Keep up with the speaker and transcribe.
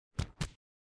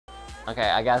Okay,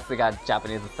 I guess we got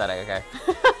Japanese aesthetic, okay.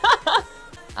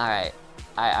 Alright.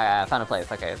 I found a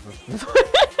place, okay.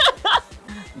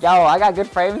 Yo, I got good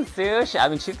frames too? I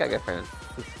mean, she's got good frames.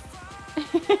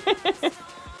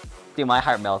 Dude, my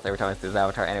heart melts every time I see this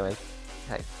avatar anyways.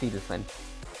 I see this thing.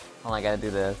 Oh, I gotta do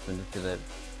this and just do this.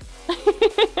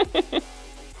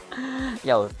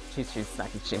 Yo, cheese stream,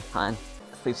 snacking stream, fine.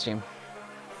 Sleep stream.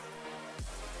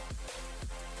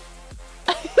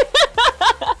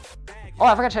 Oh,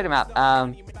 I forgot to show you the map.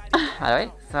 By the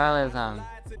way, Sarah is,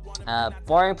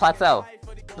 boring plateau.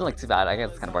 Doesn't look too bad, I guess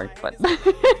it's kind of boring, but...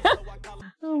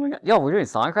 Oh my god. Yo, we're doing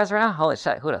song requests right now? Holy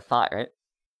shit, who would have thought, right?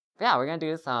 But yeah, we're gonna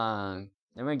do a song.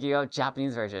 Then we're gonna give you a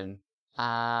Japanese version.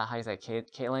 How do you say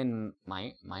it? Caitlin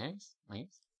Myers?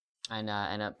 And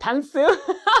Pantsu!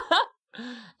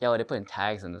 Yo, they put in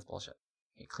tags in this bullshit.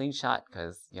 Okay, clean shot,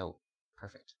 cause, yo,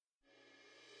 perfect.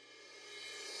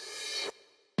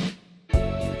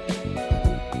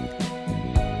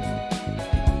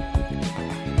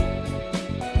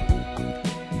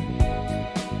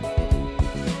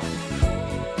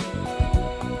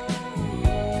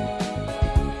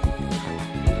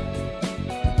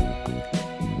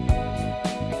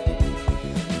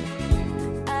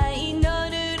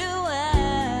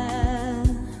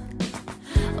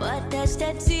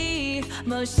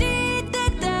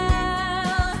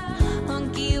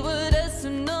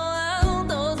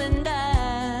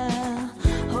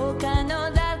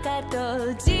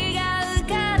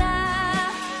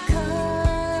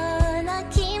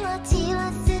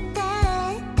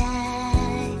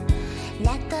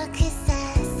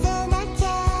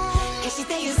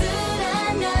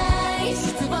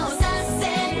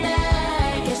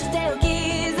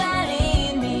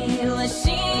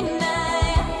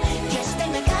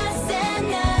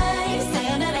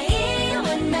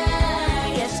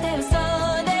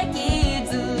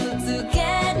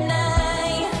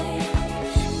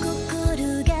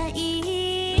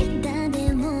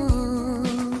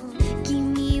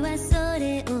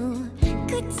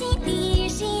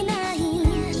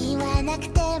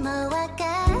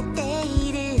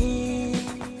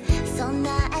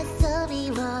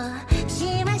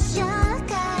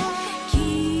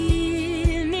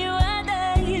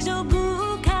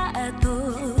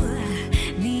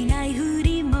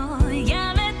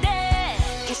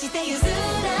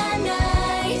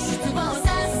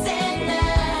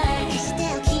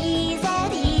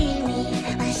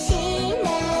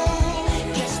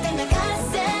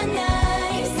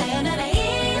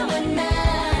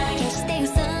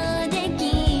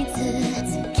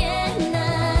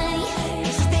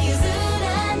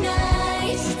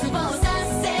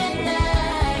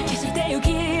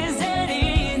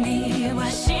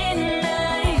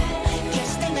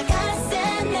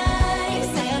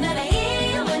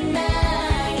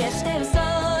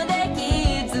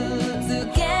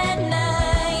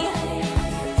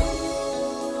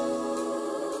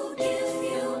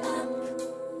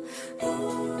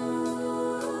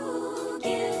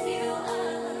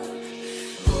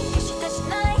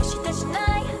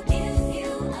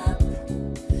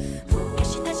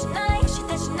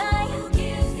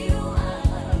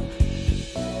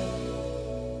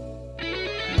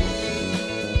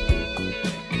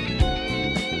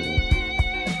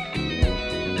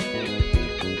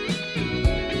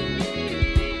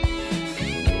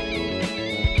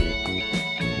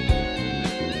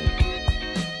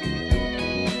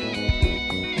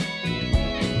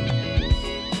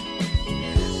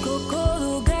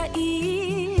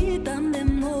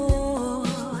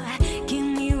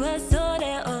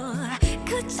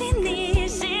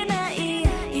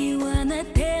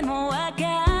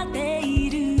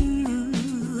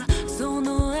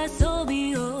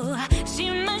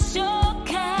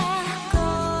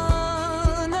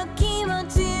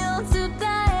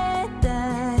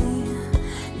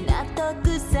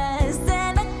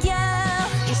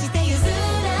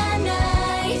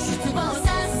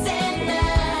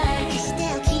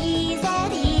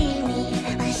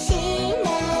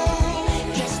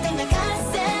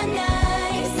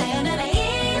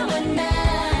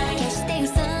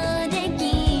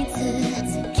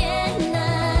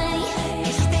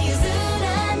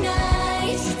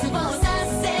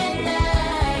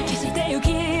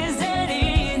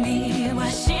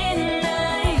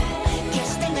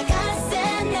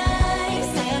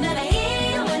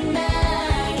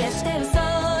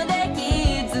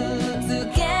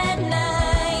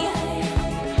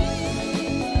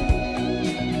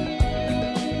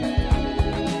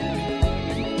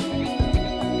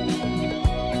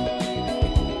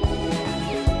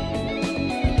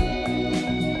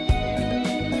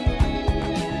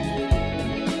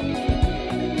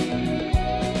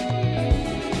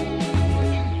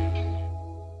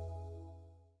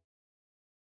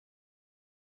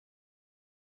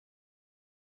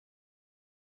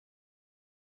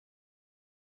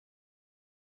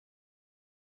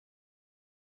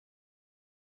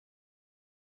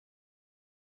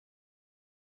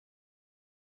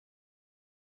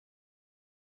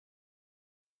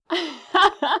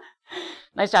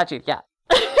 Nice shot, Chief. Yeah.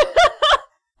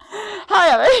 Hell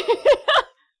yeah, man.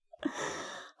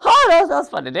 Oh, that was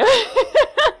fun to do.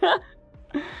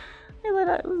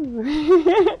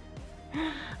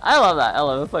 I love that. I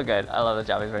love it. It's so good. I love the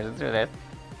Japanese version. It's really nice.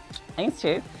 Thanks,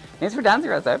 Chief. Thanks for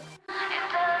dancing, Rosa.